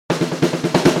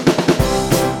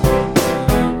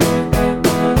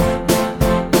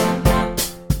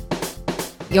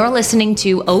You're listening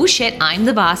to Oh Shit, I'm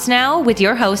the Boss Now with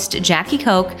your host, Jackie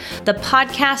Koch, the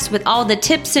podcast with all the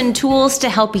tips and tools to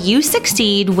help you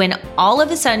succeed when all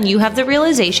of a sudden you have the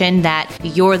realization that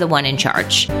you're the one in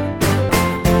charge.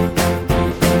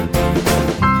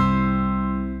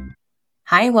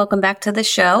 Hi, welcome back to the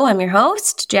show. I'm your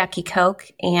host, Jackie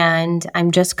Koch, and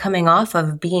I'm just coming off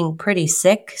of being pretty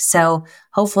sick, so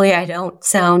hopefully I don't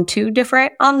sound too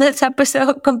different on this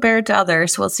episode compared to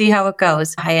others. We'll see how it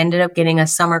goes. I ended up getting a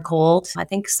summer cold, I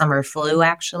think summer flu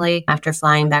actually, after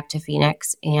flying back to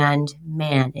Phoenix, and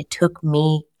man, it took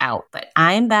me out. But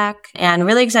I'm back and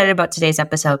really excited about today's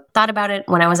episode. Thought about it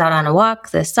when I was out on a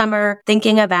walk this summer,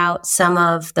 thinking about some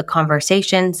of the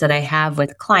conversations that I have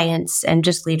with clients and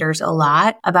just leaders a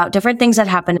lot about different things that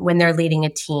happen when they're leading a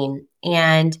team.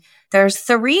 And there's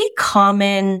 3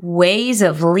 common ways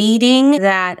of leading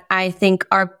that I think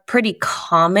are pretty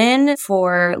common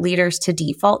for leaders to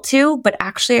default to, but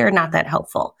actually are not that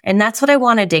helpful. And that's what I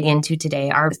want to dig into today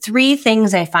are 3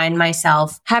 things I find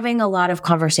myself having a lot of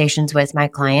conversations with my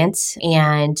clients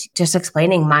and just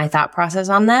explaining my thought process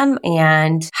on them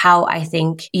and how I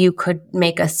think you could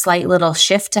make a slight little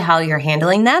shift to how you're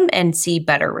handling them and see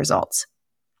better results.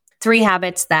 3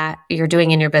 habits that you're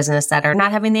doing in your business that are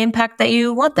not having the impact that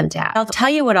you want them to have. I'll tell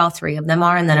you what all 3 of them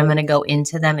are, and then I'm going to go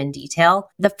into them in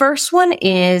detail. The first one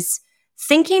is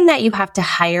thinking that you have to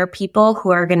hire people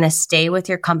who are going to stay with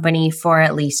your company for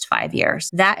at least 5 years.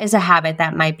 That is a habit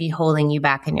that might be holding you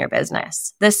back in your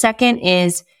business. The second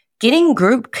is getting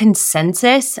group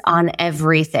consensus on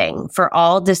everything for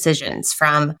all decisions,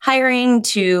 from hiring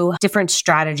to different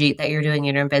strategy that you're doing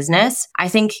in your business. I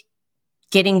think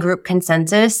getting group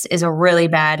consensus is a really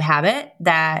bad habit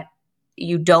that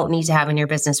you don't need to have in your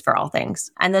business for all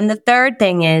things. And then the third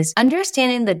thing is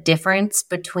understanding the difference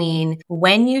between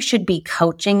when you should be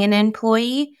coaching an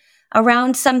employee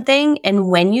around something and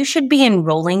when you should be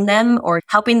enrolling them or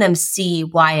helping them see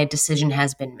why a decision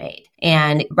has been made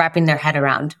and wrapping their head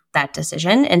around that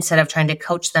decision instead of trying to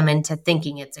coach them into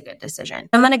thinking it's a good decision.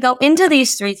 I'm going to go into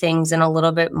these 3 things in a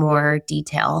little bit more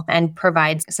detail and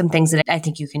provide some things that I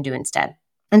think you can do instead.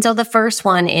 And so the first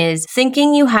one is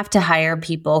thinking you have to hire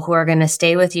people who are going to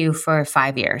stay with you for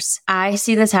 5 years. I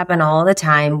see this happen all the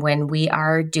time when we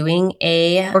are doing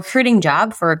a recruiting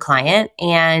job for a client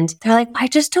and they're like, I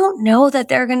just don't know that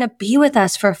they're going to be with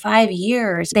us for 5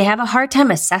 years. They have a hard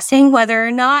time assessing whether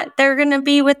or not they're going to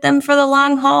be with them for the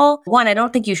long haul. One, I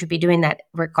don't think you should be doing that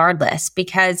regardless,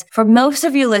 because for most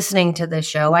of you listening to this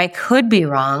show, I could be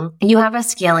wrong. You have a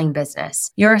scaling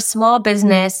business. You're a small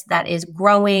business that is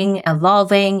growing,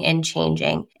 evolving, and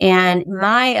changing. And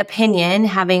my opinion,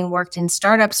 having worked in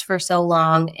startups for so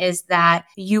long, is that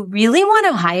you really want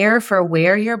to hire for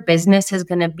where your business is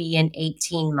going to be in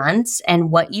 18 months and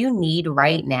what you need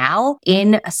right now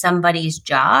in somebody's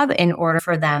job in order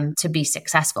for them to be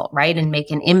successful, right? And make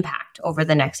an impact over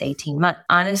the next 18 months.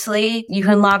 Honestly, you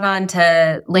can log on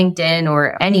to LinkedIn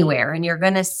or anywhere and you're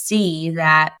going to see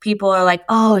that people are like,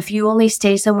 oh, if you only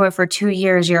stay somewhere for 2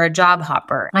 years, you're a job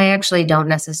hopper. I actually don't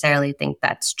necessarily think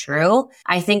that's true.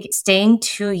 I think staying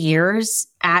 2 years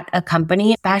at a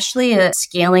company, especially a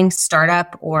scaling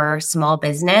startup or small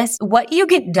business, what you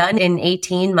get done in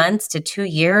 18 months to 2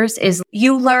 years is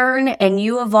you learn and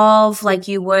you evolve like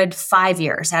you would 5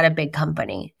 years at a big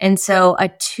company. And so a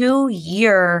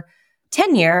 2-year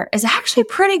tenure is actually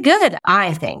pretty good,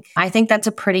 I think. I think that's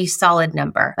a pretty solid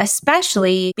number,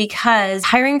 especially because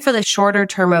hiring for the shorter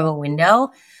term of a window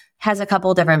has a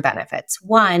couple different benefits.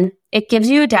 One, it gives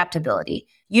you adaptability.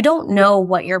 You don't know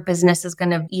what your business is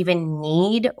going to even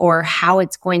need or how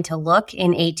it's going to look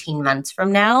in 18 months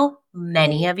from now.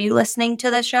 Many of you listening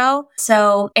to the show.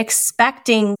 So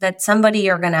expecting that somebody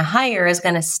you're going to hire is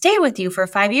going to stay with you for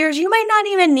 5 years, you might not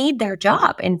even need their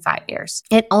job in 5 years.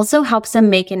 It also helps them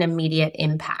make an immediate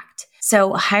impact.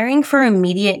 So hiring for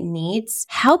immediate needs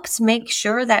helps make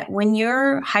sure that when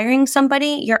you're hiring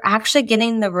somebody, you're actually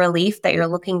getting the relief that you're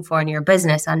looking for in your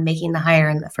business on making the hire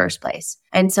in the first place.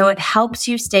 And so it helps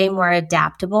you stay more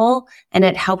adaptable and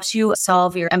it helps you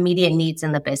solve your immediate needs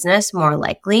in the business more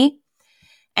likely.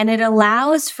 And it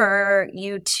allows for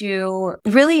you to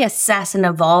really assess and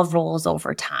evolve roles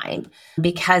over time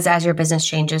because as your business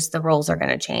changes, the roles are going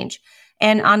to change.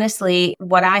 And honestly,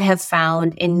 what I have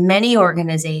found in many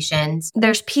organizations,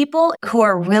 there's people who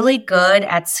are really good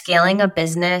at scaling a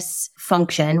business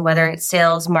function, whether it's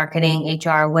sales, marketing,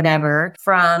 HR, whatever,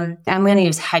 I'm going to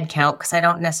use headcount because I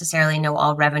don't necessarily know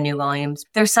all revenue volumes.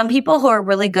 There's some people who are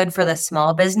really good for the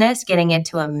small business, getting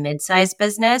into a mid-sized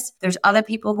business. There's other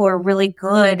people who are really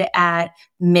good at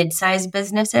mid-sized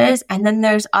businesses. And then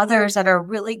there's others that are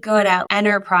really good at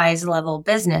enterprise level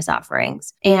business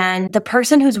offerings. And the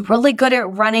person who's really good at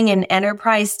running an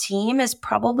enterprise team is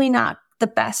probably not the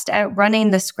best at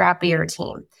running the scrappier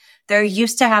team. They're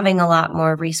used to having a lot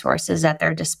more resources at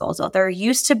their disposal. They're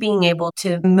used to being able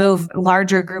to move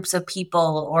larger groups of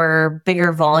people or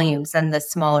bigger volumes than the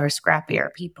smaller,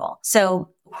 scrappier people. So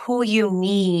who you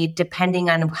need, depending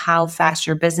on how fast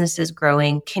your business is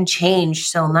growing, can change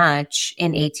so much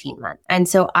in 18 months. And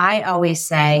so I always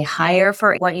say hire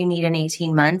for what you need in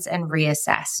 18 months and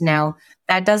reassess. Now,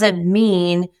 that doesn't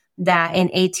mean that in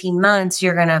 18 months,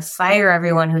 you're going to fire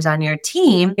everyone who's on your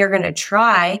team. You're going to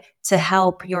try to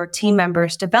help your team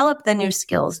members develop the new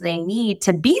skills they need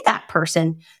to be that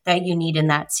person that you need in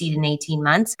that seat in 18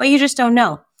 months, but you just don't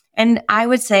know. And I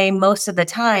would say most of the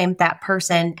time that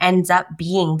person ends up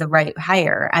being the right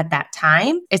hire at that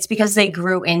time. It's because they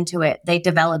grew into it. They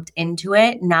developed into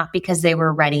it, not because they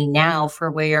were ready now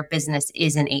for where your business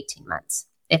is in 18 months,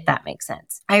 if that makes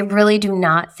sense. I really do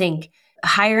not think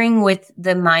hiring with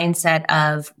the mindset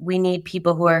of we need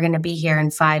people who are going to be here in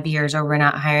 5 years or we're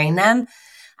not hiring them.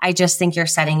 I just think you're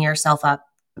setting yourself up.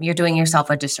 You're doing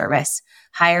yourself a disservice.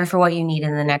 Hire for what you need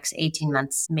in the next 18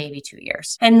 months, maybe 2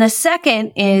 years. And the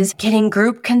second is getting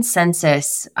group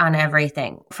consensus on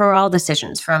everything for all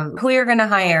decisions, from who you're going to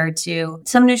hire to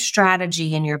some new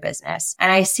strategy in your business.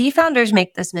 And I see founders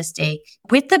make this mistake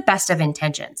with the best of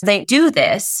intentions. They do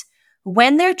this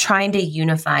when they're trying to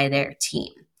unify their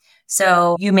team.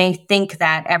 So you may think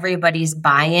that everybody's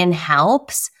buy-in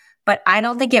helps, but I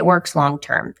don't think it works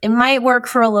long-term. It might work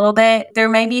for a little bit. There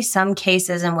may be some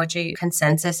cases in which a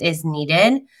consensus is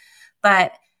needed,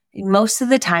 but most of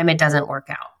the time it doesn't work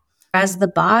out. As the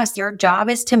boss, your job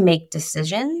is to make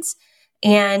decisions,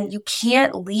 and you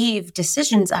can't leave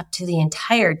decisions up to the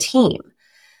entire team.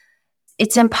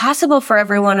 It's impossible for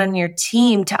everyone on your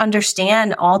team to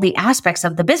understand all the aspects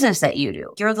of the business that you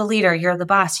do. You're the leader, you're the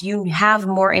boss. You have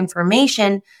more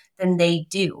information than they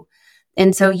do.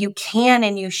 And so you can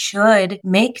and you should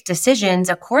make decisions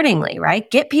accordingly, right?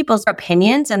 Get people's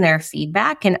opinions and their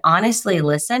feedback and honestly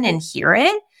listen and hear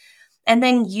it, and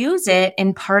then use it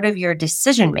in part of your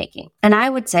decision making. And I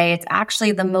would say it's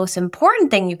actually the most important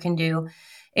thing you can do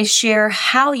is share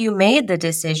how you made the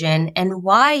decision and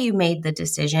why you made the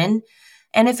decision.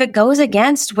 And if it goes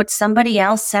against what somebody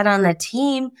else said on the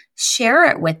team, share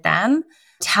it with them.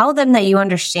 Tell them that you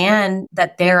understand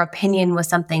that their opinion was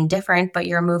something different, but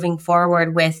you're moving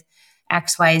forward with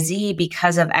XYZ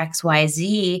because of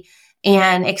XYZ,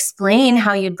 and explain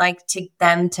how you'd like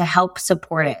them to help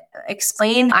support it.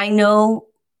 Explain, I know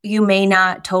you may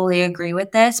not totally agree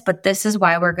with this, but this is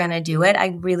why we're going to do it.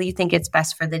 I really think it's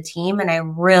best for the team, and I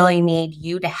really need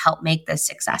you to help make this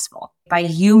successful. By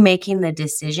you making the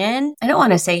decision, I don't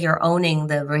want to say you're owning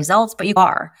the results, but you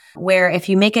are. Where if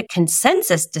you make a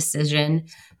consensus decision,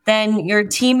 then your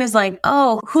team is like,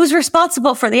 oh, who's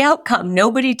responsible for the outcome?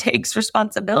 Nobody takes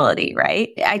responsibility, right?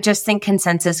 I just think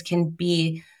consensus can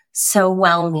be so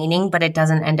well-meaning, but it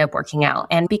doesn't end up working out.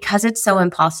 And because it's so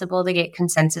impossible to get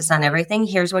consensus on everything,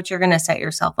 here's what you're going to set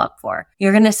yourself up for.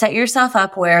 You're going to set yourself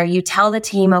up where you tell the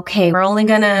team, okay, we're only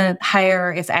going to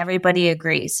hire if everybody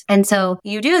agrees. And so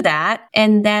you do that,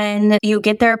 and then you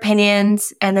get their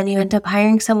opinions, and then you end up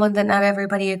hiring someone that not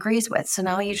everybody agrees with. So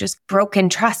now you just broken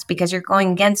trust because you're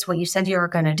going against what you said you were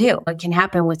going to do. It can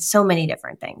happen with so many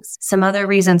different things. Some other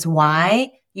reasons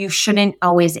why you shouldn't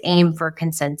always aim for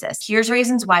consensus. Here's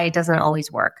reasons why it doesn't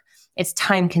always work. It's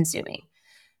time consuming.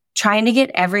 Trying to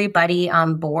get everybody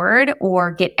on board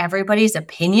or get everybody's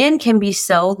opinion can be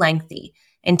so lengthy.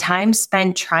 And time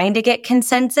spent trying to get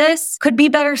consensus could be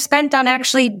better spent on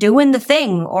actually doing the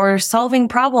thing or solving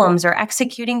problems or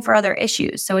executing for other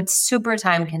issues. So it's super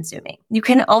time consuming. You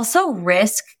can also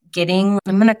risk getting,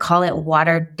 I'm going to call it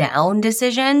watered down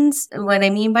decisions. And what I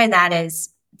mean by that is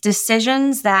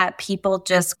decisions that people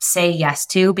just say yes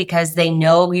to because they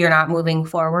know you're not moving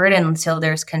forward until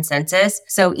there's consensus.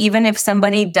 So even if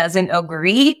somebody doesn't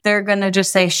agree, they're going to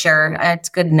just say, sure, it's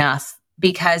good enough,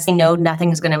 because they know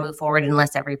nothing's going to move forward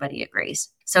unless everybody agrees.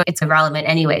 So it's irrelevant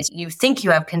anyways. You think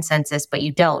you have consensus, but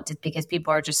you don't. It's because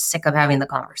people are just sick of having the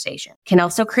conversation. Can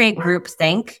also create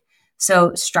groupthink.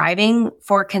 So striving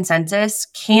for consensus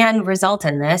can result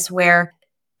in this, where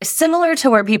similar to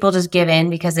where people just give in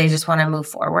because they just want to move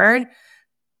forward.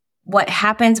 What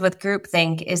happens with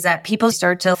groupthink is that people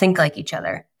start to think like each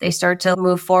other. They start to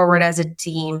move forward as a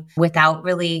team without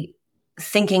really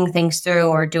thinking things through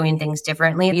or doing things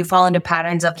differently. You fall into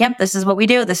patterns of, yep, this is what we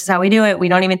do. This is how we do it. We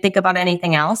don't even think about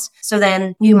anything else. So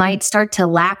then you might start to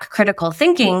lack critical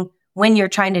thinking when you're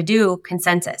trying to do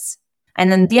consensus.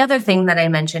 And then the other thing that I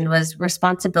mentioned was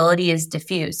responsibility is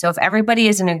diffuse. So if everybody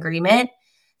is in agreement,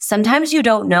 sometimes you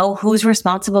don't know who's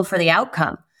responsible for the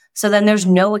outcome. So then there's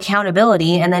no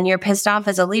accountability. And then you're pissed off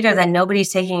as a leader that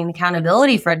nobody's taking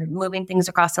accountability for moving things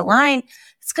across the line.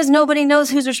 It's because nobody knows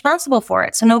who's responsible for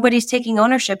it. So nobody's taking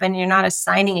ownership and you're not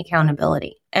assigning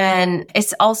accountability. And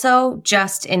it's also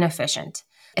just inefficient,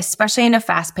 especially in a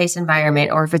fast-paced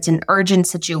environment, or if it's an urgent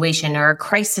situation or a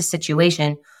crisis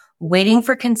situation. Waiting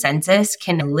for consensus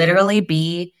can literally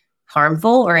be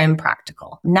harmful or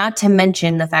impractical. Not to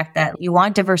mention the fact that you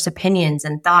want diverse opinions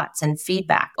and thoughts and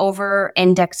feedback.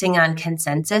 Over-indexing on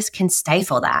consensus can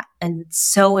stifle that. And it's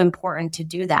so important to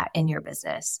do that in your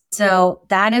business. So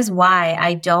that is why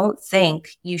I don't think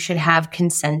you should have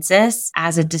consensus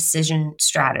as a decision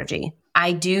strategy.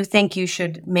 I do think you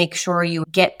should make sure you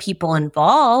get people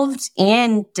involved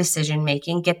in decision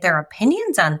making, get their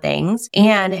opinions on things,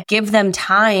 and give them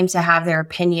time to have their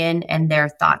opinion and their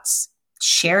thoughts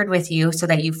shared with you so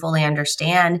that you fully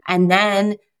understand. And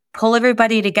then pull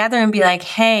everybody together and be like,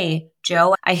 hey,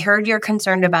 Joe, I heard you're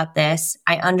concerned about this.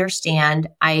 I understand.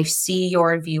 I see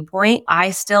your viewpoint. I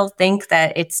still think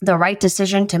that it's the right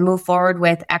decision to move forward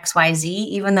with XYZ,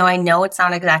 even though I know it's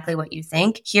not exactly what you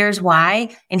think. Here's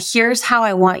why, and here's how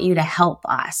I want you to help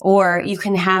us. Or you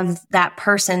can have that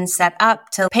person set up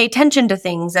to pay attention to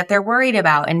things that they're worried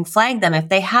about and flag them if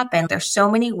they happen. There's so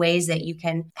many ways that you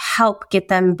can help get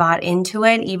them bought into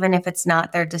it, even if it's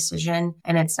not their decision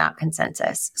and it's not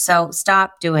consensus. So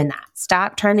stop doing that.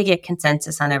 Stop trying to get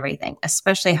consensus on everything,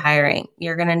 especially hiring.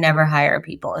 You're going to never hire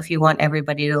people if you want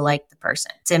everybody to like the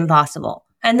person. It's impossible.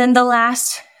 And then the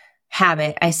last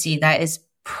habit I see that is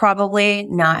probably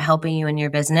not helping you in your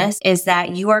business is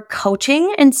that you are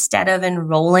coaching instead of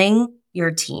enrolling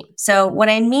your team. So what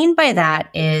I mean by that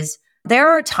is there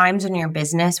are times in your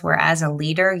business where as a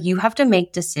leader, you have to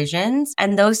make decisions,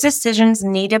 and those decisions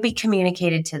need to be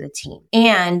communicated to the team.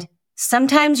 And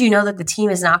sometimes you know that the team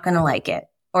is not going to like it,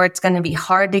 or it's going to be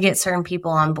hard to get certain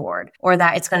people on board, or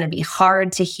that it's going to be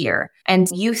hard to hear. And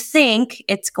you think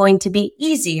it's going to be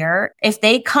easier if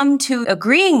they come to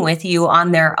agreeing with you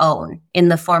on their own in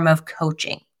the form of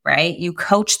coaching, right? You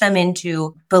coach them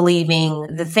into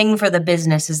believing the thing for the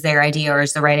business is their idea or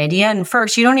is the right idea. And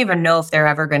first, you don't even know if they're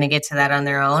ever going to get to that on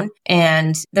their own.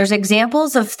 And there's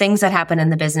examples of things that happen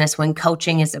in the business when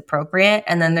coaching is appropriate.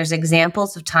 And then there's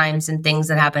examples of times and things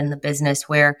that happen in the business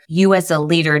where you as a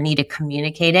leader need to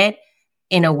communicate it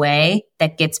in a way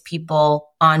that gets people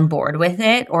on board with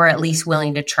it, or at least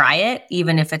willing to try it,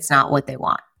 even if it's not what they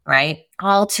want. Right?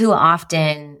 All too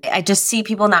often, I just see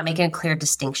people not making a clear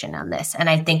distinction on this. And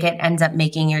I think it ends up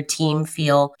making your team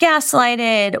feel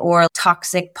gaslighted or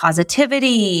toxic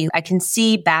positivity. I can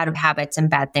see bad habits and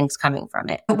bad things coming from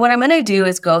it. What I'm going to do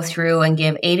is go through and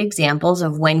give 8 examples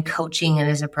of when coaching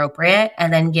is appropriate,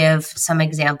 and then give some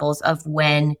examples of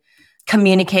when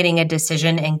communicating a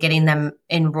decision and getting them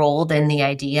enrolled in the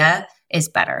idea is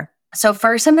better. So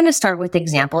first, I'm going to start with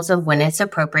examples of when it's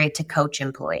appropriate to coach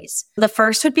employees. The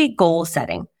first would be goal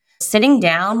setting. Sitting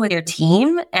down with your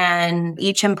team and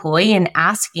each employee and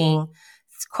asking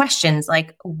questions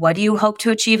like, what do you hope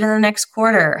to achieve in the next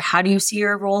quarter? How do you see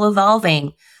your role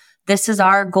evolving? This is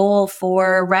our goal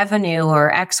for revenue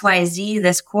or XYZ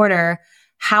this quarter.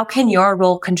 How can your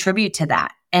role contribute to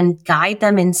that? And guide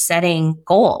them in setting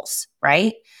goals,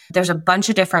 right? There's a bunch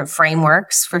of different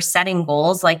frameworks for setting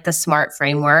goals, like the SMART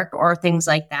framework or things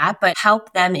like that, but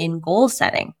help them in goal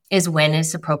setting is when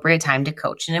it's appropriate time to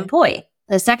coach an employee.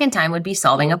 The second time would be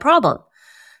solving a problem.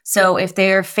 So if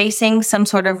they're facing some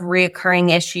sort of reoccurring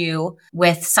issue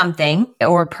with something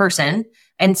or person,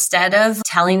 instead of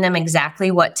telling them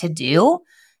exactly what to do,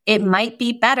 it might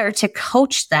be better to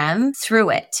coach them through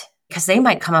it, because they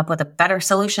might come up with a better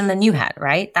solution than you had,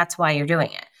 right? That's why you're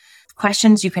doing it.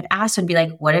 Questions you could ask would be like,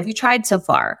 what have you tried so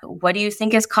far? What do you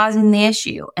think is causing the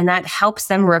issue? And that helps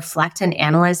them reflect and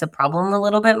analyze the problem a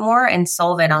little bit more and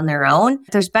solve it on their own.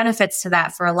 There's benefits to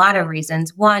that for a lot of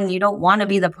reasons. One, you don't want to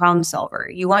be the problem solver.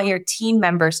 You want your team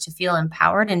members to feel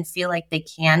empowered and feel like they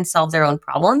can solve their own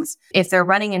problems. If they're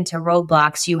running into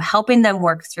roadblocks, you helping them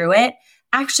work through it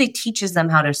actually teaches them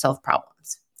how to solve problems.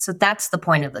 So that's the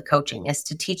point of the coaching, is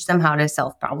to teach them how to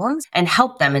solve problems and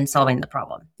help them in solving the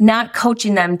problem. Not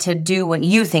coaching them to do what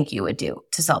you think you would do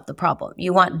to solve the problem.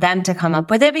 You want them to come up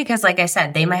with it because, like I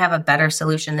said, they might have a better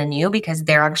solution than you because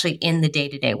they're actually in the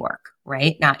day-to-day work,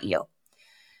 right? Not you.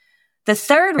 The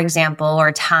third example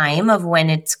or time of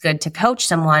when it's good to coach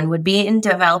someone would be in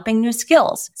developing new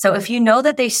skills. So if you know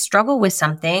that they struggle with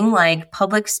something like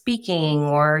public speaking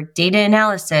or data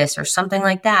analysis or something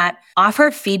like that,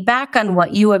 offer feedback on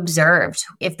what you observed.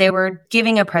 If they were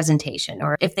giving a presentation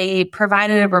or if they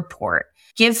provided a report,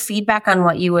 give feedback on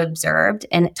what you observed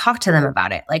and talk to them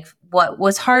about it. Like, what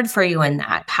was hard for you in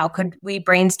that? How could we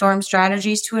brainstorm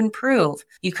strategies to improve?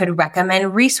 You could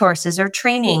recommend resources or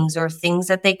trainings or things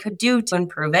that they could do to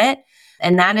improve it.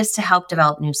 And that is to help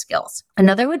develop new skills.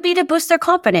 Another would be to boost their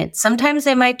confidence. Sometimes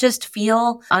they might just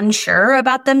feel unsure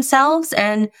about themselves,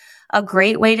 and a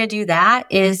great way to do that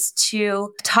is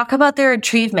to talk about their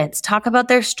achievements, talk about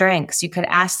their strengths. You could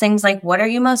ask things like, what are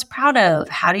you most proud of?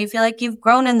 How do you feel like you've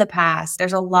grown in the past?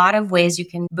 There's a lot of ways you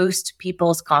can boost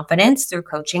people's confidence through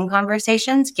coaching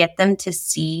conversations, get them to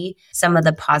see some of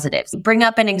the positives. Bring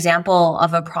up an example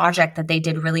of a project that they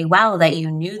did really well that you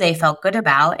knew they felt good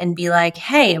about and be like,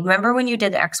 hey, remember when you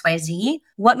did XYZ?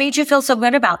 What made you feel so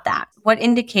good about that? What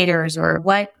indicators or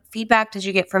what feedback did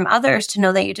you get from others to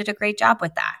know that you did a great job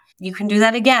with that? You can do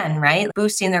that again, right?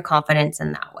 Boosting their confidence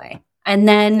in that way. And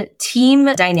then team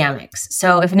dynamics.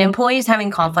 So if an employee is having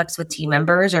conflicts with team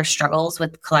members or struggles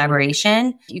with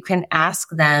collaboration, you can ask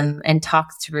them and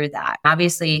talk through that.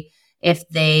 Obviously, if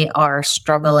they are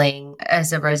struggling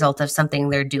as a result of something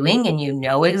they're doing and you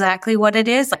know exactly what it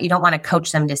is, you don't want to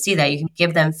coach them to see that. You can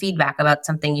give them feedback about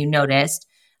something you noticed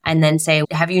and then say,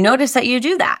 have you noticed that you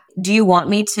do that? Do you want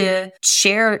me to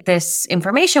share this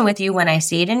information with you when I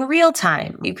see it in real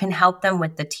time? You can help them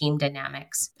with the team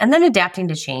dynamics. And then adapting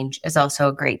to change is also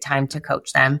a great time to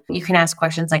coach them. You can ask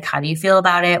questions like, how do you feel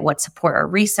about it? What support or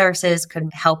resources could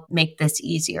help make this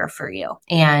easier for you?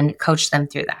 And coach them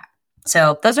through that.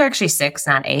 So those are actually 6,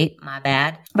 not 8, my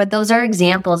bad. But those are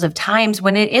examples of times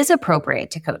when it is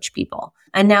appropriate to coach people.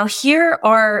 And now here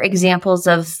are examples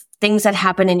of things that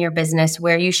happen in your business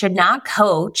where you should not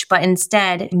coach, but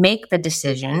instead make the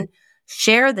decision,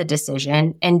 share the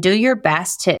decision, and do your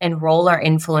best to enroll or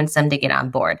influence them to get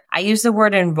on board. I use the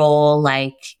word enroll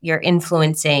like you're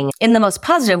influencing. In the most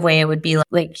positive way, it would be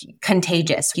like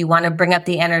contagious. You want to bring up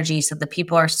the energy so the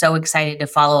people are so excited to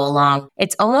follow along.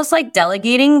 It's almost like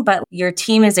delegating, but your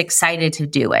team is excited to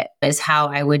do it, is how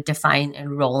I would define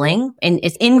enrolling, and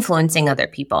it's influencing other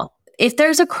people. If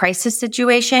there's a crisis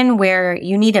situation where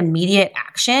you need immediate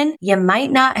action, you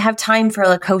might not have time for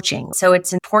the coaching. So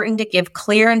it's important to give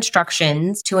clear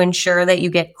instructions to ensure that you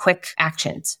get quick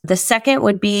actions. The second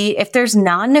would be if there's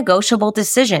non-negotiable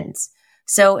decisions.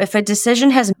 So if a decision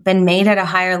has been made at a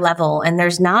higher level and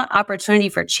there's not opportunity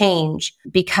for change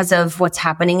because of what's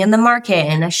happening in the market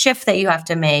and a shift that you have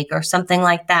to make or something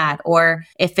like that, or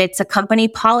if it's a company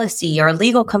policy or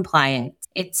legal compliance,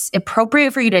 it's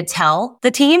appropriate for you to tell the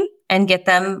team and get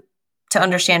them to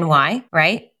understand why,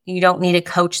 right? You don't need to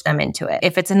coach them into it.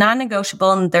 If it's a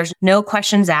non-negotiable and there's no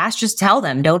questions asked, just tell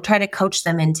them. Don't try to coach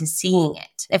them into seeing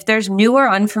it. If there's new or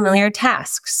unfamiliar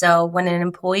tasks, so when an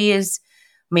employee is,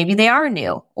 maybe they are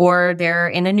new or they're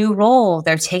in a new role,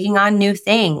 they're taking on new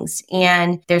things,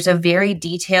 and there's a very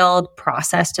detailed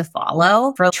process to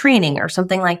follow for training or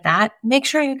something like that, make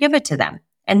sure you give it to them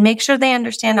and make sure they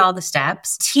understand all the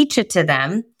steps. Teach it to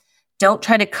them. Don't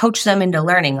try to coach them into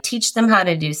learning. Teach them how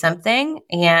to do something,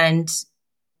 and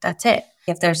that's it.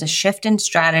 If there's a shift in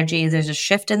strategy, there's a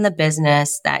shift in the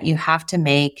business that you have to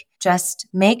make, just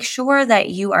make sure that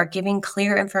you are giving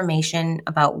clear information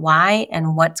about why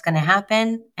and what's going to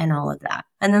happen and all of that.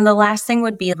 And then the last thing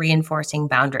would be reinforcing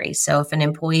boundaries. So if an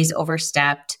employee's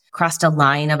overstepped, crossed a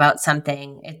line about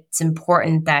something, it's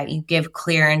important that you give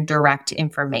clear and direct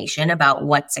information about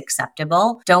what's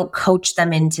acceptable. Don't coach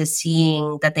them into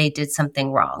seeing that they did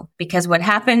something wrong, because what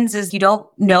happens is you don't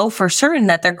know for certain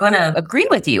that they're going to agree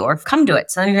with you or come to it.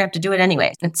 So then you have to do it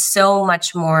anyway. It's so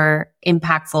much more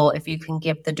impactful if you can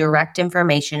give the direct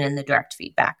information and the direct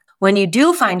feedback. When you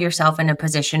do find yourself in a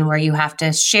position where you have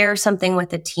to share something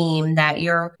with a team that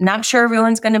you're not sure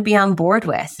everyone's going to be on board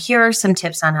with, here are some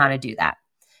tips on how to do that.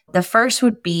 The first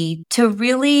would be to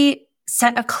really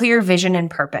set a clear vision and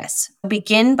purpose.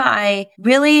 Begin by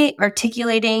really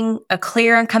articulating a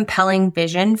clear and compelling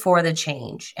vision for the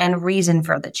change and reason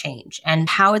for the change and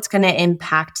how it's going to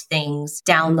impact things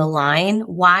down the line,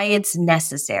 why it's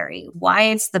necessary, why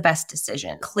it's the best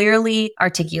decision. Clearly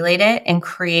articulate it and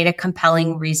create a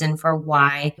compelling reason for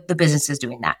why the business is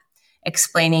doing that.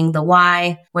 explaining the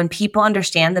why. When people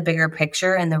understand the bigger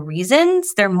picture and the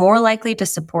reasons, they're more likely to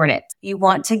support it. You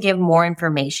want to give more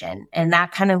information, and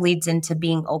that kind of leads into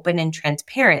being open and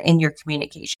transparent in your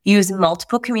communication. Use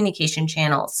multiple communication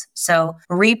channels. So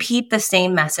repeat the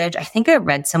same message. I think I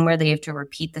read somewhere that you have to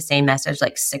repeat the same message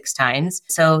like 6 times.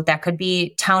 So that could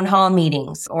be town hall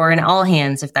meetings or an all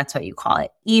hands, if that's what you call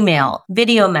it, email,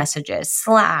 video messages,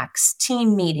 Slacks,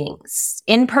 team meetings,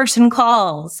 in-person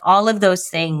calls, all of those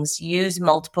things. Use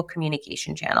multiple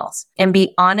communication channels and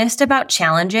be honest about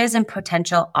challenges and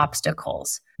potential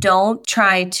obstacles. Don't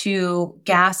try to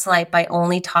gaslight by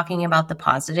only talking about the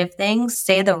positive things.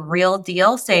 Say the real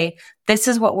deal. Say, this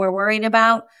is what we're worried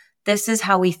about. This is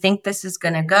how we think this is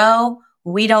going to go.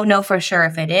 We don't know for sure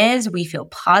if it is. We feel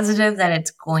positive that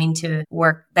it's going to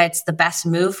work. That's the best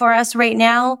move for us right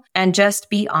now. And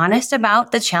just be honest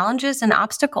about the challenges and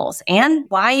obstacles and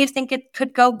why you think it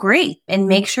could go great. And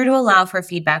make sure to allow for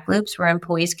feedback loops where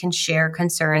employees can share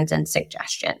concerns and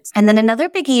suggestions. And then another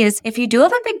biggie is if you do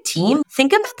have a big team,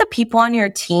 think about the people on your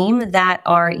team that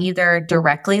are either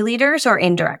directly leaders or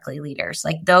indirectly leaders,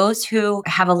 like those who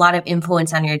have a lot of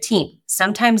influence on your team.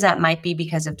 Sometimes that might be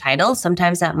because of titles.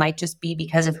 Sometimes that might just be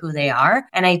because of who they are,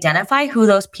 and identify who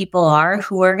those people are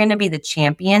who are going to be the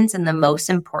champions and the most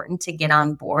important to get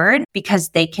on board because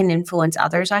they can influence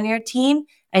others on your team.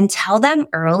 And tell them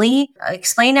early,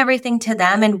 explain everything to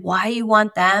them and why you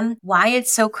want them, why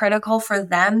it's so critical for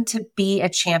them to be a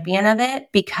champion of it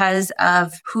because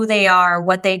of who they are,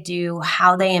 what they do,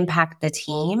 how they impact the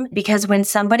team. Because when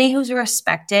somebody who's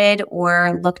respected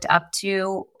or looked up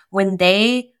to, when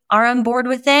they are on board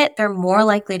with it, they're more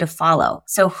likely to follow.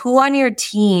 So who on your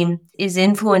team is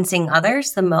influencing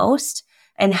others the most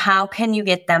and how can you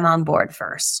get them on board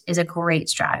first is a great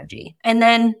strategy. And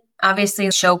then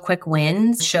obviously show quick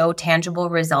wins, show tangible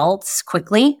results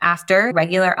quickly after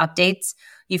regular updates.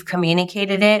 You've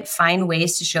communicated it, find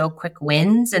ways to show quick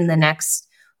wins in the next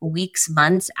weeks,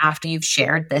 months after you've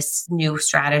shared this new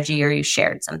strategy or you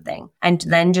shared something. And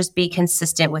then just be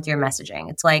consistent with your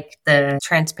messaging. It's like the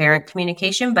transparent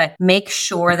communication, but make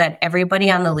sure that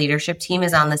everybody on the leadership team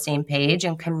is on the same page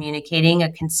and communicating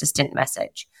a consistent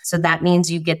message. So that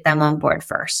means you get them on board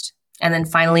first. And then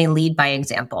finally, lead by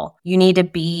example. You need to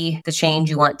be the change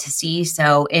you want to see.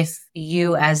 So if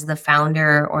you as the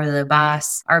founder or the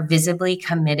boss are visibly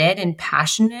committed and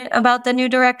passionate about the new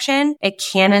direction, it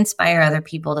can inspire other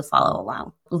people to follow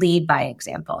along. Lead by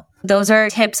example. Those are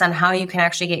tips on how you can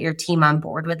actually get your team on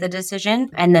board with the decision.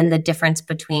 And then the difference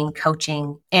between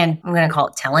coaching and I'm going to call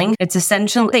it telling. It's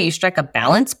essentially that you strike a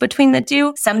balance between the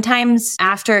two. Sometimes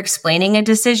after explaining a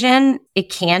decision, it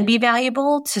can be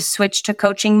valuable to switch to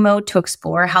coaching mode to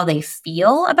explore how they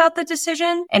feel about the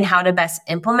decision and how to best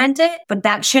implement it. But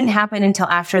that shouldn't happen until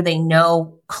after they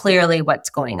know clearly what's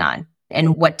going on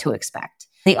and what to expect.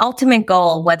 The ultimate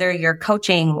goal, whether you're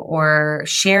coaching or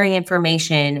sharing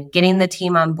information, getting the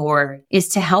team on board, is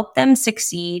to help them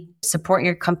succeed, support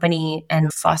your company,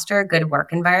 and foster a good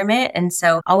work environment. And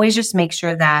so always just make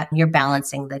sure that you're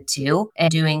balancing the two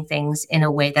and doing things in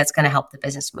a way that's going to help the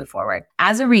business move forward.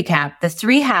 As a recap, the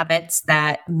 3 habits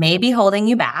that may be holding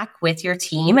you back with your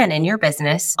team and in your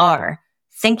business are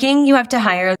thinking you have to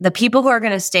hire the people who are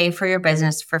going to stay for your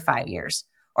business for 5 years.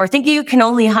 Or thinking you can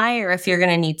only hire if you're going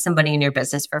to need somebody in your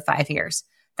business for 5 years.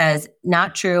 That is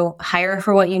not true. Hire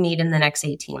for what you need in the next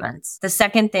 18 months. The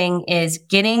second thing is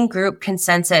getting group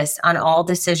consensus on all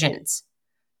decisions.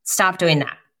 Stop doing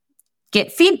that.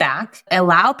 Get feedback,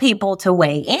 allow people to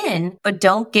weigh in, but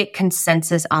don't get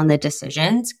consensus on the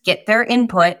decisions. Get their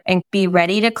input and be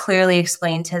ready to clearly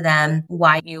explain to them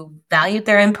why you valued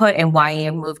their input and why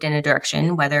you moved in a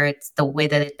direction, whether it's the way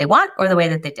that they want or the way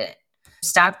that they did it.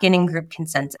 Stop getting group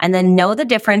consensus. And then know the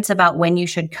difference about when you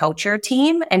should coach your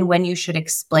team and when you should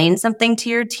explain something to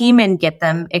your team and get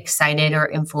them excited or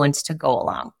influenced to go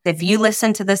along. If you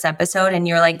listen to this episode and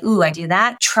you're like, ooh, I do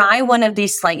that, try one of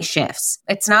these slight shifts.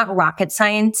 It's not rocket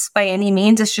science by any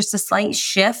means. It's just a slight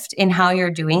shift in how you're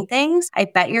doing things. I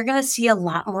bet you're going to see a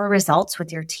lot more results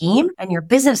with your team and your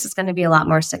business is going to be a lot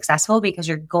more successful because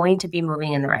you're going to be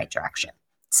moving in the right direction.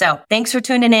 So thanks for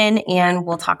tuning in and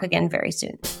we'll talk again very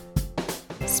soon.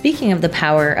 Speaking of the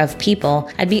power of people,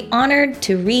 I'd be honored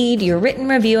to read your written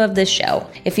review of this show.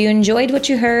 If you enjoyed what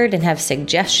you heard and have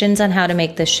suggestions on how to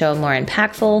make this show more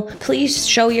impactful, please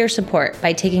show your support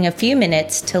by taking a few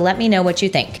minutes to let me know what you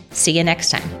think. See you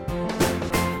next time.